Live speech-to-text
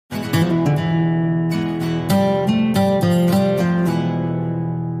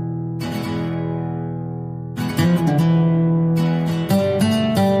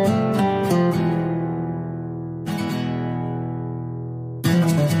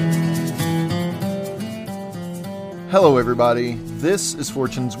Hello, everybody. This is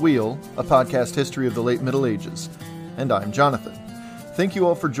Fortune's Wheel, a podcast history of the late Middle Ages, and I'm Jonathan. Thank you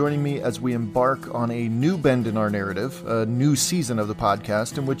all for joining me as we embark on a new bend in our narrative, a new season of the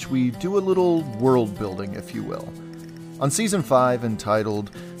podcast in which we do a little world building, if you will. On Season 5,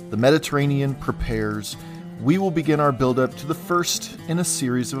 entitled The Mediterranean Prepares, we will begin our build-up to the first in a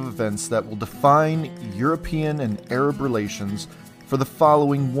series of events that will define European and Arab relations for the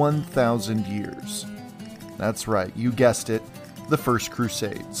following 1,000 years. That's right, you guessed it, the First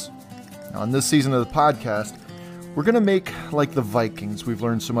Crusades. Now, on this season of the podcast, we're going to make like the Vikings we've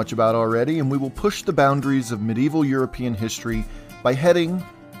learned so much about already, and we will push the boundaries of medieval European history by heading,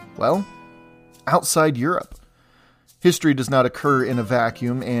 well, outside Europe. History does not occur in a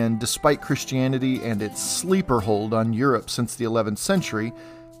vacuum, and despite Christianity and its sleeper hold on Europe since the 11th century,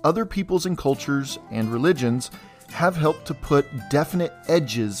 other peoples and cultures and religions have helped to put definite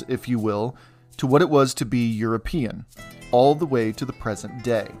edges, if you will, to what it was to be European, all the way to the present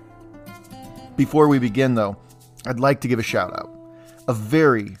day. Before we begin, though, I'd like to give a shout-out. A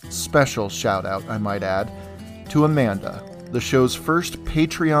very special shout-out, I might add, to Amanda, the show's first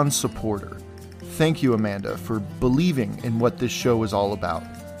Patreon supporter. Thank you, Amanda, for believing in what this show is all about.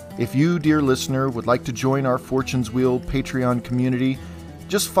 If you, dear listener, would like to join our Fortune's Wheel Patreon community,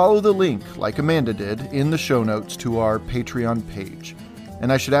 just follow the link, like Amanda did, in the show notes to our Patreon page.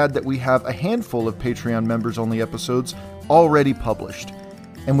 And I should add that we have a handful of Patreon members-only episodes already published,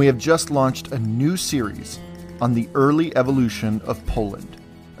 and we have just launched a new series on the early evolution of Poland.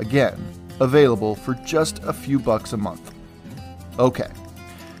 Again, available for just a few bucks a month. Okay,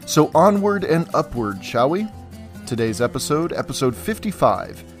 so onward and upward, shall we? Today's episode, episode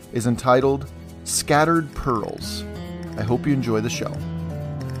 55, is entitled Scattered Pearls. I hope you enjoy the show.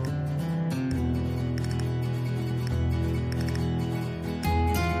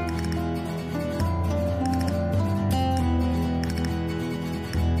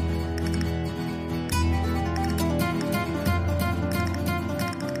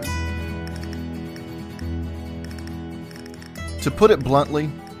 To put it bluntly,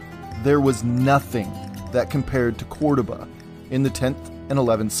 there was nothing that compared to Cordoba in the 10th and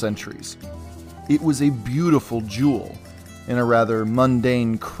 11th centuries. It was a beautiful jewel in a rather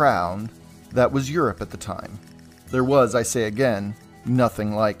mundane crown that was Europe at the time. There was, I say again,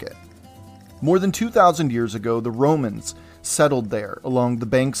 nothing like it. More than 2,000 years ago, the Romans settled there along the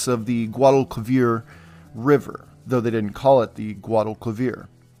banks of the Guadalquivir River, though they didn't call it the Guadalquivir.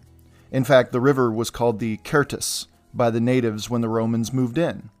 In fact, the river was called the Quertus by the natives when the Romans moved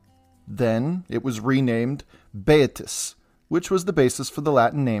in. Then it was renamed Beatus, which was the basis for the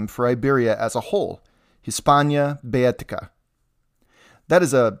Latin name for Iberia as a whole, Hispania Beatica. That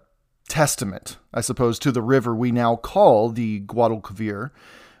is a testament, I suppose, to the river we now call the Guadalquivir,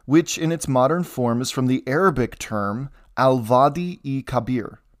 which in its modern form is from the Arabic term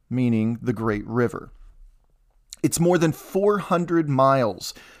Al-Wadi-i-Kabir, meaning the Great River. Its more than 400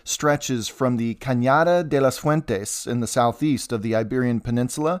 miles stretches from the Cañada de las Fuentes in the southeast of the Iberian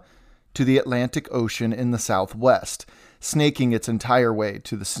Peninsula to the Atlantic Ocean in the southwest, snaking its entire way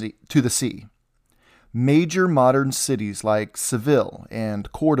to the sea. Major modern cities like Seville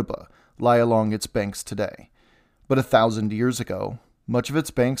and Cordoba lie along its banks today. But 1,000 years ago, much of its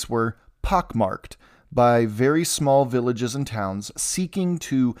banks were pockmarked by very small villages and towns seeking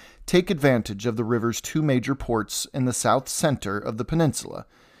to take advantage of the river's two major ports in the south center of the peninsula,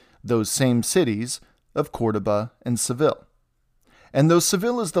 those same cities of Cordoba and Seville. And though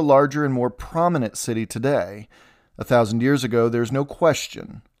Seville is the larger and more prominent city today, 1,000 years ago there's no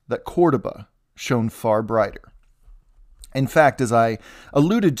question that Cordoba shone far brighter. In fact, as I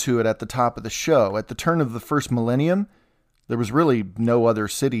alluded to it at the top of the show, at the turn of the first millennium, there was really no other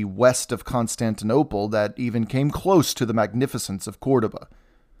city west of Constantinople that even came close to the magnificence of Cordoba.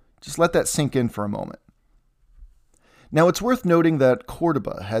 Just let that sink in for a moment. Now, it's worth noting that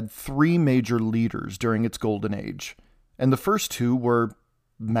Cordoba had three major leaders during its golden age, and the first two were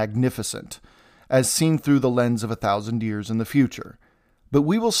magnificent, as seen through the lens of 1,000 years in the future. But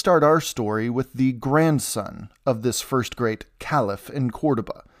we will start our story with the grandson of this first great caliph in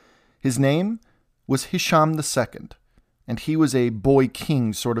Cordoba. His name was Hisham II. And he was a boy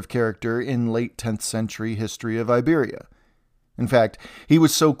king sort of character in late 10th century history of Iberia. In fact, he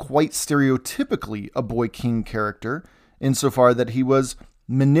was so quite stereotypically a boy king character, insofar that he was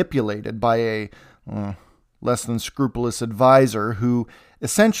manipulated by a less than scrupulous advisor who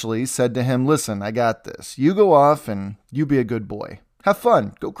essentially said to him, "Listen, I got this. You go off and you be a good boy. Have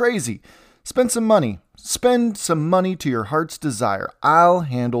fun. Go crazy. Spend some money. Spend some money to your heart's desire. I'll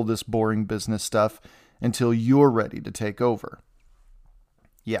handle this boring business stuff until you're ready to take over."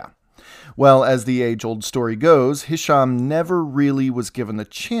 Yeah, Well, as the age-old story goes, Hisham never really was given the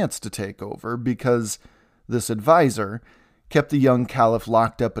chance to take over because this advisor kept the young caliph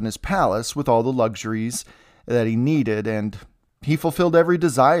locked up in his palace with all the luxuries that he needed, and he fulfilled every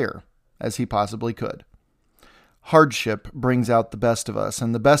desire as he possibly could. Hardship brings out the best of us,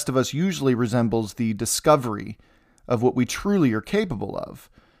 and the best of us usually resembles the discovery of what we truly are capable of.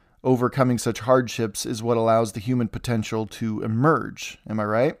 Overcoming such hardships is what allows the human potential to emerge. Am I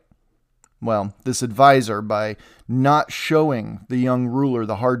right? Well, this advisor, by not showing the young ruler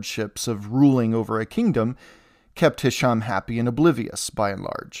the hardships of ruling over a kingdom, kept Hisham happy and oblivious, by and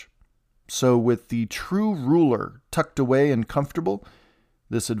large. So with the true ruler tucked away and comfortable,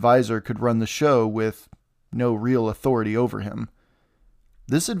 this advisor could run the show with no real authority over him.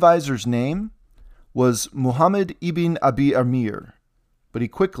 This advisor's name was Muhammad ibn Abi Amir, but he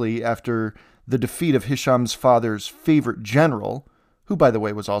quickly, after the defeat of Hisham's father's favorite general, who, by the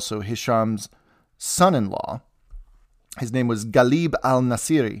way, was also Hisham's son-in-law, his name was Ghalib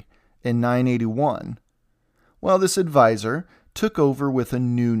al-Nasiri, in 981, well, this advisor took over with a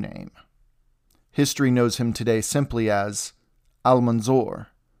new name. History knows him today simply as Al-Mansur,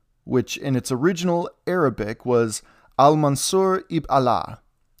 which in its original Arabic was Al-Mansur ibn Allah,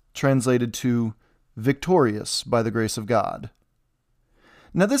 translated to victorious by the grace of God.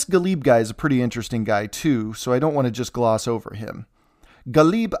 Now, this Ghalib guy is a pretty interesting guy too, so I don't want to just gloss over him.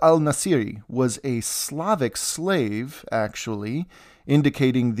 Ghalib al-Nasiri was a Slavic slave, actually,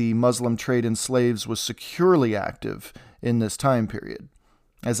 indicating the Muslim trade in slaves was securely active in this time period.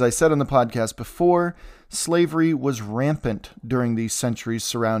 As I said on the podcast before, slavery was rampant during these centuries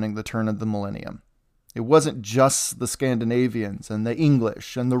surrounding the turn of the millennium. It wasn't just the Scandinavians and the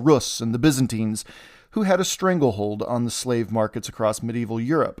English and the Rus and the Byzantines who had a stranglehold on the slave markets across medieval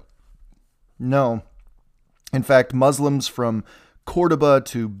Europe. No. In fact, Muslims from Cordoba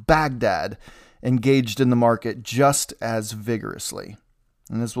to Baghdad engaged in the market just as vigorously.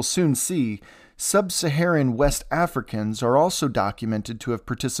 And as we'll soon see, sub-Saharan West Africans are also documented to have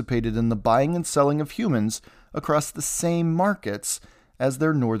participated in the buying and selling of humans across the same markets as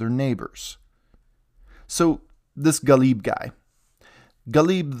their northern neighbors. So, this Ghalib guy.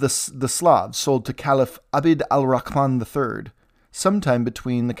 Ghalib the Slav sold to Caliph Abd al-Rahman III, sometime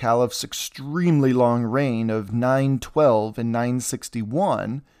between the caliph's extremely long reign of 912 and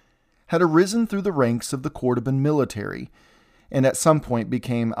 961, had arisen through the ranks of the Cordoban military, and at some point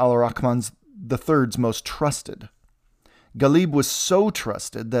became al-Rahman III's most trusted. Ghalib was so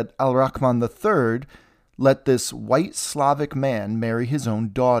trusted that al-Rahman III let this white Slavic man marry his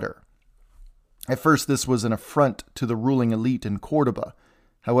own daughter. At first, this was an affront to the ruling elite in Cordoba.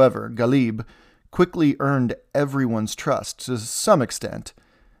 However, Ghalib quickly earned everyone's trust to some extent,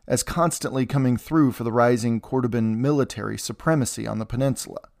 as constantly coming through for the rising Cordoban military supremacy on the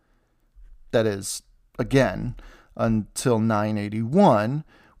peninsula. That is, again, until 981,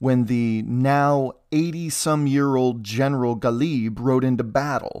 when the now 80-some-year-old General Ghalib rode into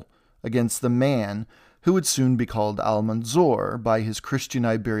battle against the man who would soon be called Al-Mansur by his Christian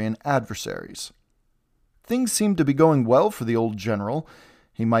Iberian adversaries. Things seemed to be going well for the old general.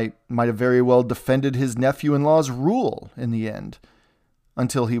 He might have very well defended his nephew-in-law's rule in the end,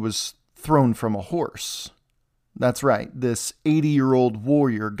 until he was thrown from a horse. That's right, this 80-year-old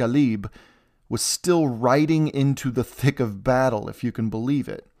warrior, Ghalib, was still riding into the thick of battle, if you can believe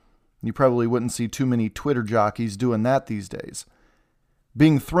it. You probably wouldn't see too many Twitter jockeys doing that these days.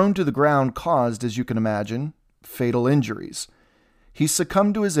 Being thrown to the ground caused, as you can imagine, fatal injuries. He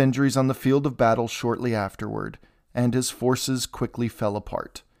succumbed to his injuries on the field of battle shortly afterward, and his forces quickly fell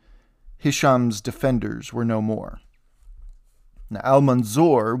apart. Hisham's defenders were no more. Now,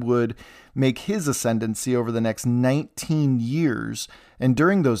 Al-Mansur would make his ascendancy over the next 19 years, and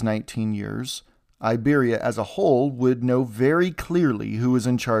during those 19 years, Iberia as a whole would know very clearly who was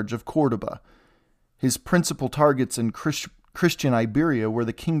in charge of Cordoba. His principal targets in Christian Iberia were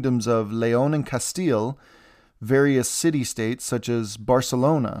the kingdoms of Leon and Castile. Various city-states, such as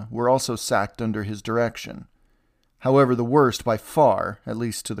Barcelona, were also sacked under his direction. However, the worst by far, at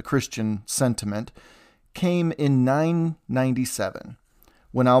least to the Christian sentiment, came in 997,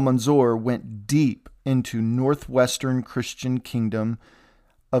 when Al-Mansur went deep into northwestern Christian kingdom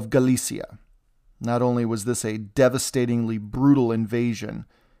of Galicia. Not only was this a devastatingly brutal invasion,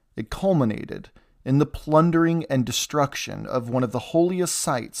 it culminated in the plundering and destruction of one of the holiest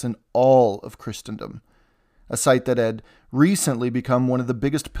sites in all of Christendom, a site that had recently become one of the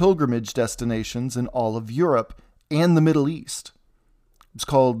biggest pilgrimage destinations in all of Europe and the Middle East. It was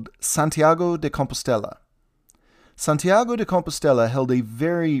called Santiago de Compostela. Santiago de Compostela held a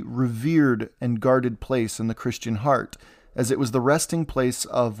very revered and guarded place in the Christian heart, as it was the resting place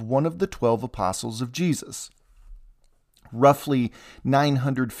of one of the 12 apostles of Jesus. Roughly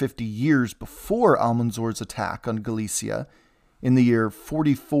 950 years before Almanzor's attack on Galicia, in the year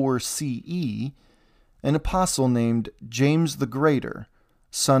 44 CE, an apostle named James the Greater,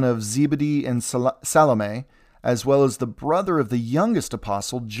 son of Zebedee and Salome, as well as the brother of the youngest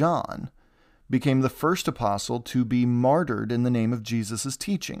apostle, John, became the first apostle to be martyred in the name of Jesus'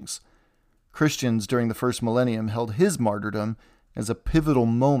 teachings. Christians during the first millennium held his martyrdom as a pivotal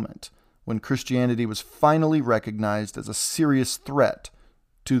moment when Christianity was finally recognized as a serious threat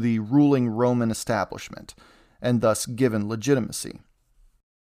to the ruling Roman establishment, and thus given legitimacy.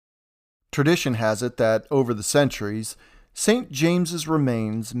 Tradition has it that over the centuries, St. James's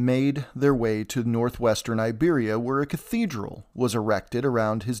remains made their way to northwestern Iberia, where a cathedral was erected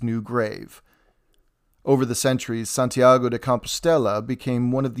around his new grave. Over the centuries, Santiago de Compostela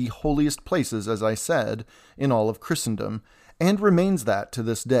became one of the holiest places, as I said, in all of Christendom, and remains that to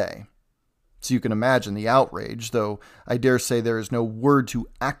this day. So you can imagine the outrage, though I dare say there is no word to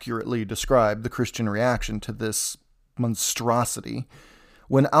accurately describe the Christian reaction to this monstrosity,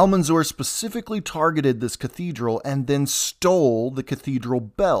 when Almanzor specifically targeted this cathedral and then stole the cathedral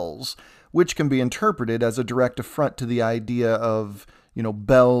bells, which can be interpreted as a direct affront to the idea of,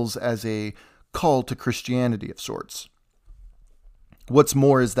 bells as a call to Christianity of sorts. What's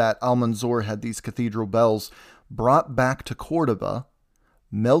more is that Almanzor had these cathedral bells brought back to Cordoba,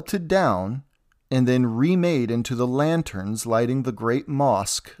 melted down, and then remade into the lanterns lighting the great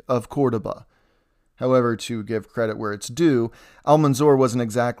mosque of Cordoba. However, to give credit where it's due, Almanzor wasn't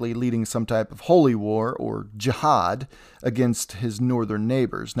exactly leading some type of holy war or jihad against his northern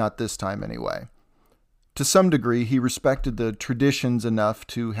neighbors, not this time anyway. To some degree, he respected the traditions enough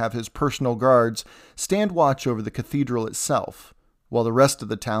to have his personal guards stand watch over the cathedral itself, while the rest of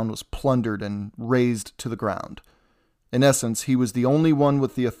the town was plundered and razed to the ground. In essence, he was the only one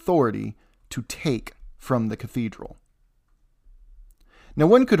with the authority to take from the cathedral. Now,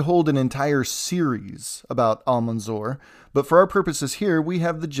 one could hold an entire series about Almanzor, but for our purposes here, we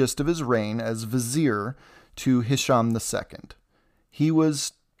have the gist of his reign as vizier to Hisham II. He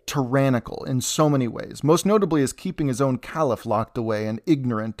was tyrannical in so many ways, most notably as keeping his own caliph locked away and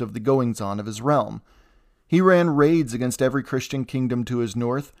ignorant of the goings-on of his realm. He ran raids against every Christian kingdom to his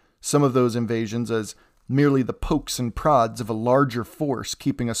north, some of those invasions as merely the pokes and prods of a larger force,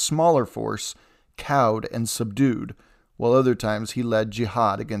 keeping a smaller force cowed and subdued, while other times he led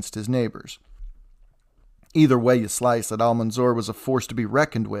jihad against his neighbors. Either way you slice it, Almanzor was a force to be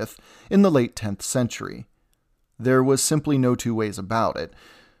reckoned with in the late 10th century. There was simply no two ways about it.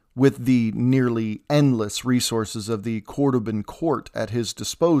 With the nearly endless resources of the Cordoban court at his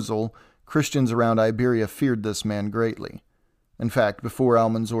disposal, Christians around Iberia feared this man greatly. In fact, before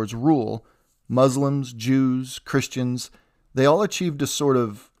Almanzor's rule, Muslims, Jews, Christians, they all achieved a sort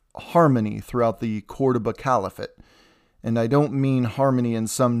of harmony throughout the Cordoba Caliphate. And I don't mean harmony in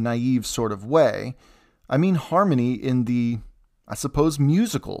some naive sort of way. I mean harmony in the, I suppose,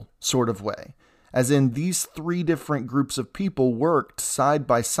 musical sort of way. As in, these three different groups of people worked side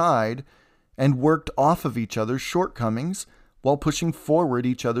by side and worked off of each other's shortcomings while pushing forward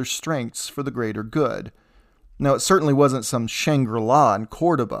each other's strengths for the greater good. Now, it certainly wasn't some Shangri-La in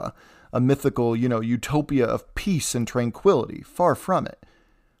Cordoba, a mythical, utopia of peace and tranquility. Far from it.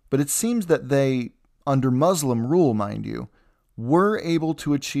 But it seems that they, under Muslim rule, mind you, were able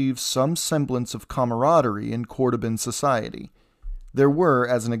to achieve some semblance of camaraderie in Cordoban society. There were,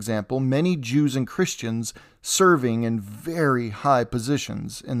 as an example, many Jews and Christians serving in very high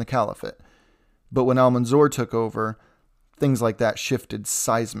positions in the caliphate. But when Almanzor took over, things like that shifted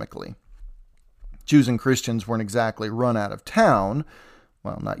seismically. Jews and Christians weren't exactly run out of town,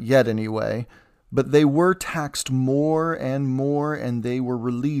 well, not yet anyway, but they were taxed more, and they were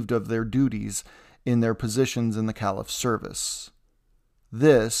relieved of their duties in their positions in the caliph's service.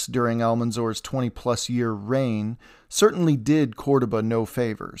 This, during Almanzor's 20-plus year reign, certainly did Cordoba no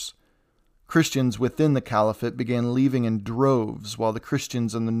favors. Christians within the caliphate began leaving in droves, while the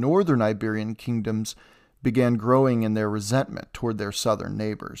Christians in the northern Iberian kingdoms began growing in their resentment toward their southern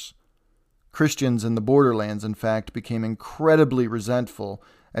neighbors. Christians in the borderlands, in fact, became incredibly resentful,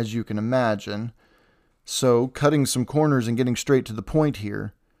 as you can imagine. So, cutting some corners and getting straight to the point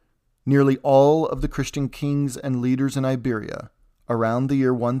here, nearly all of the Christian kings and leaders in Iberia, around the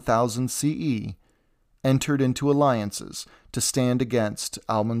year 1000 CE, entered into alliances to stand against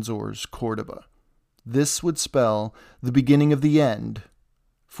Almanzor's Cordoba. This would spell the beginning of the end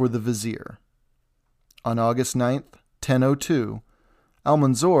for the vizier. On August 9th, 1002,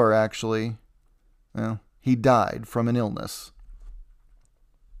 Almanzor he died from an illness.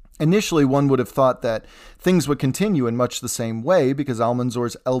 Initially, one would have thought that things would continue in much the same way because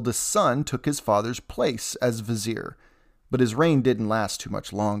Almanzor's eldest son took his father's place as vizier. But his reign didn't last too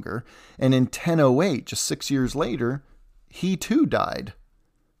much longer, and in 1008, just 6 years later, he too died.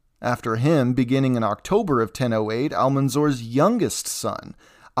 After him, beginning in October of 1008, Almanzor's youngest son,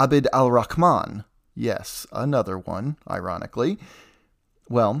 Abd al-Rahman, yes, another one, ironically,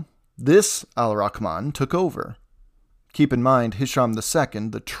 well, this al-Rahman took over. Keep in mind, Hisham II,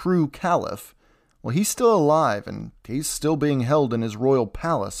 the true caliph, well, he's still alive and he's still being held in his royal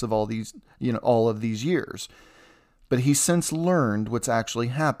palace of all of these years. But he's since learned what's actually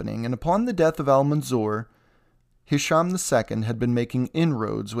happening, and upon the death of Almanzor, Hisham II had been making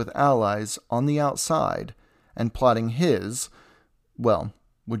inroads with allies on the outside and plotting his, well,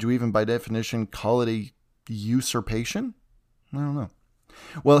 would you even by definition call it a usurpation? I don't know.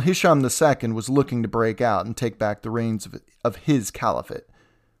 Well, Hisham II was looking to break out and take back the reins of his caliphate,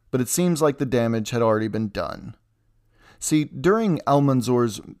 but it seems like the damage had already been done. See, during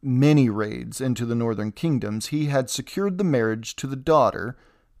Almanzor's many raids into the northern kingdoms, he had secured the marriage to the daughter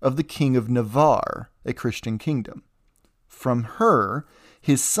of the king of Navarre, a Christian kingdom. From her,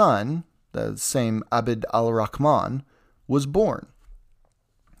 his son, the same Abd al-Rahman, was born.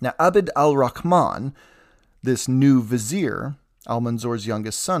 Now, Abd al-Rahman, this new vizier, Almanzor's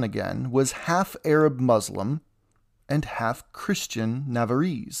youngest son again, was half Arab Muslim and half Christian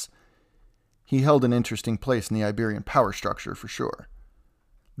Navarrese. He held an interesting place in the Iberian power structure for sure.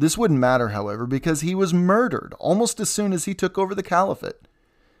 This wouldn't matter, however, because he was murdered almost as soon as he took over the caliphate.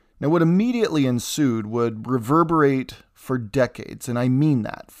 Now, what immediately ensued would reverberate for decades, and I mean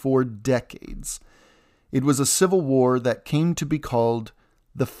that, for decades. It was a civil war that came to be called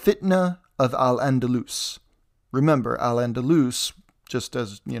the Fitna of Al-Andalus. Remember, Al-Andalus, just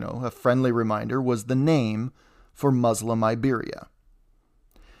as, a friendly reminder, was the name for Muslim Iberia.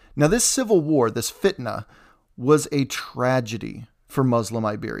 Now, this civil war, this fitna, was a tragedy for Muslim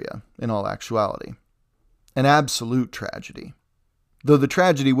Iberia, in all actuality. An absolute tragedy, though the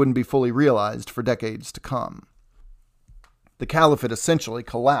tragedy wouldn't be fully realized for decades to come. The caliphate essentially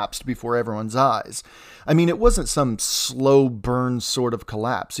collapsed before everyone's eyes. I mean, it wasn't some slow burn sort of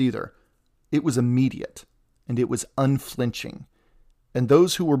collapse either. It was immediate, and it was unflinching. And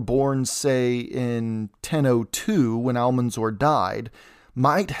those who were born, say, in 1002, when Almanzor died,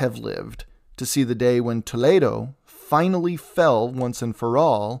 might have lived to see the day when Toledo finally fell once and for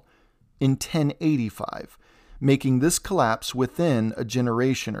all in 1085, making this collapse within a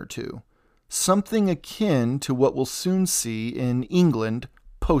generation or two, something akin to what we'll soon see in England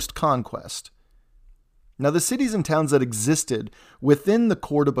post-conquest. Now, the cities and towns that existed within the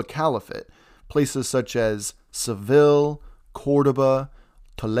Cordoba Caliphate, places such as Seville, Cordoba,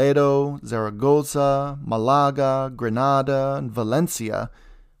 Toledo, Zaragoza, Malaga, Granada, and Valencia,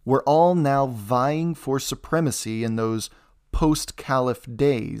 were all now vying for supremacy in those post-Caliph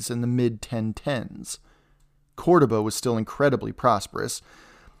days in the mid-1010s. Cordoba was still incredibly prosperous.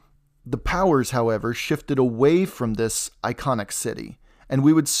 The powers, however, shifted away from this iconic city, and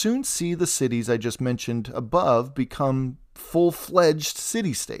we would soon see the cities I just mentioned above become full-fledged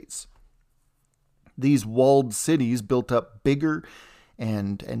city-states. These walled cities built up bigger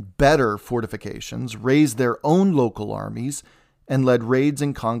and better fortifications, raised their own local armies, and led raids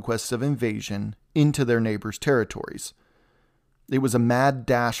and conquests of invasion into their neighbors' territories. It was a mad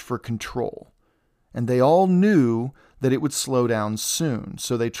dash for control, and they all knew that it would slow down soon,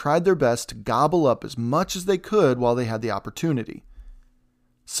 so they tried their best to gobble up as much as they could while they had the opportunity.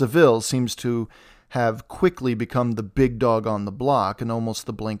 Seville seems to have quickly become the big dog on the block in almost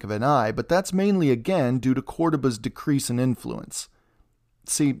the blink of an eye, but that's mainly again due to Cordoba's decrease in influence.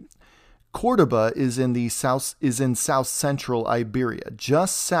 See, Cordoba is in south-central Iberia,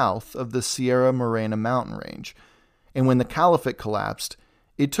 just south of the Sierra Morena mountain range, and when the Caliphate collapsed,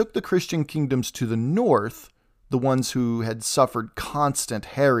 it took the Christian kingdoms to the north, the ones who had suffered constant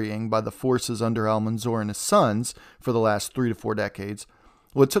harrying by the forces under Almanzor and his sons for the last 3 to 4 decades.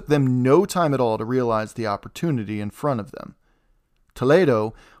 Well, it took them no time at all to realize the opportunity in front of them.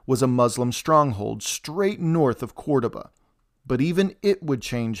 Toledo was a Muslim stronghold straight north of Cordoba, but even it would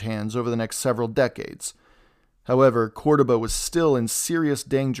change hands over the next several decades. However, Cordoba was still in serious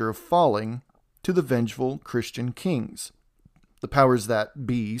danger of falling to the vengeful Christian kings. The powers that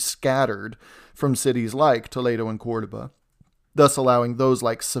be scattered from cities like Toledo and Cordoba, thus allowing those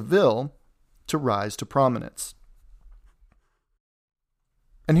like Seville to rise to prominence.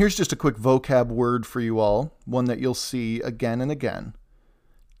 And here's just a quick vocab word for you all, one that you'll see again and again.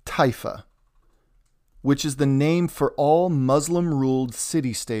 Taifa, which is the name for all Muslim-ruled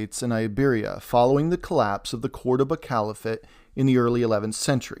city-states in Iberia following the collapse of the Cordoba Caliphate in the early 11th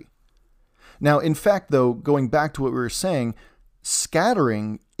century. Now, in fact, though, going back to what we were saying,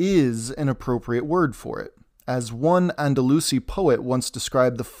 scattering is an appropriate word for it. As one Andalusi poet once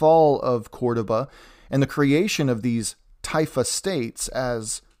described the fall of Cordoba and the creation of these taifa states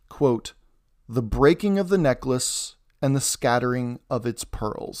as, quote, the breaking of the necklace and the scattering of its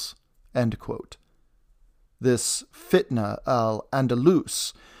pearls, end quote. This Fitna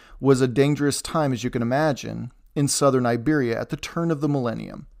al-Andalus was a dangerous time, as you can imagine, in southern Iberia at the turn of the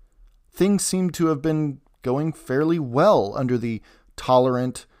millennium. Things seem to have been going fairly well under the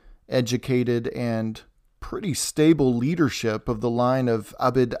tolerant, educated, and pretty stable leadership of the line of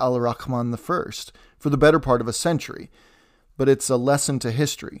Abd al-Rahman I for the better part of a century. But it's a lesson to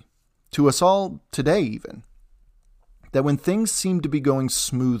history, to us all today even, that when things seem to be going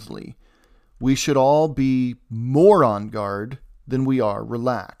smoothly, we should all be more on guard than we are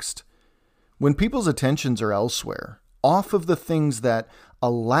relaxed. When people's attentions are elsewhere, off of the things that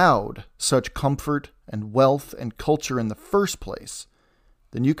allowed such comfort and wealth and culture in the first place,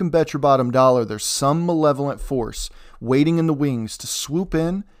 then you can bet your bottom dollar there's some malevolent force waiting in the wings to swoop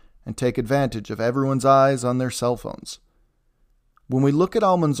in and take advantage of everyone's eyes on their cell phones. When we look at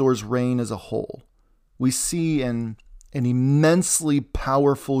Almanzor's reign as a whole, we see an immensely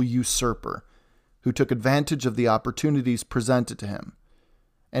powerful usurper who took advantage of the opportunities presented to him,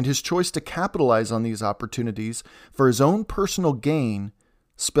 and his choice to capitalize on these opportunities for his own personal gain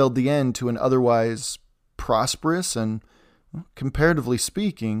spelled the end to an otherwise prosperous and, comparatively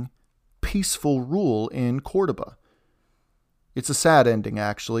speaking, peaceful rule in Cordoba. It's a sad ending,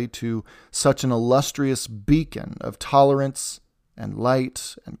 actually, to such an illustrious beacon of tolerance and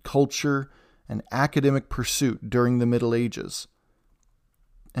light and culture and academic pursuit during the Middle Ages.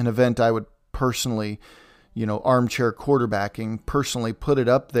 An event I would personally, armchair quarterbacking, personally put it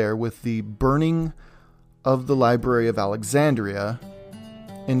up there with the burning of the Library of Alexandria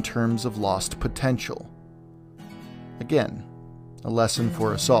in terms of lost potential. Again, a lesson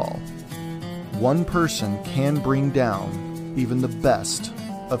for us all. One person can bring down even the best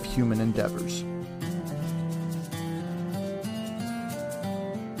of human endeavors.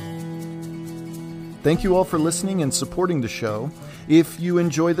 Thank you all for listening and supporting the show. If you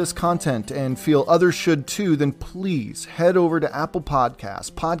enjoy this content and feel others should too, then please head over to Apple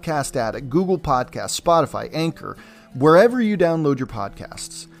Podcasts, Podcast Addict, Google Podcasts, Spotify, Anchor, wherever you download your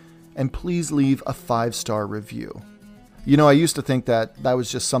podcasts, and please leave a 5-star review. I used to think that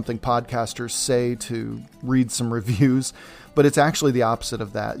was just something podcasters say to read some reviews, but it's actually the opposite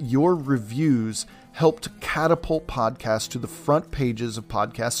of that. Your reviews help to catapult podcasts to the front pages of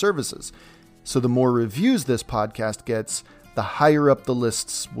podcast services. So the more reviews this podcast gets, the higher up the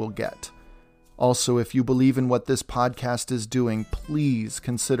lists will get. Also, if you believe in what this podcast is doing, please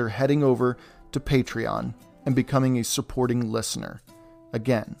consider heading over to Patreon and becoming a supporting listener.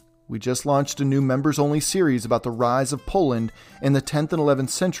 Again, we just launched a new members-only series about the rise of Poland in the 10th and 11th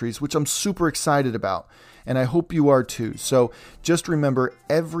centuries, which I'm super excited about, and I hope you are too. So just remember,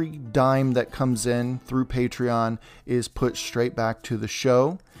 every dime that comes in through Patreon is put straight back to the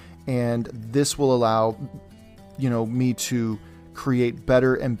show, and this will allow me to create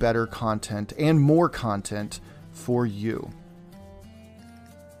better and better content and more content for you.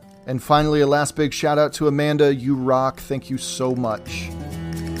 And finally, a last big shout out to Amanda. You rock. Thank you so much.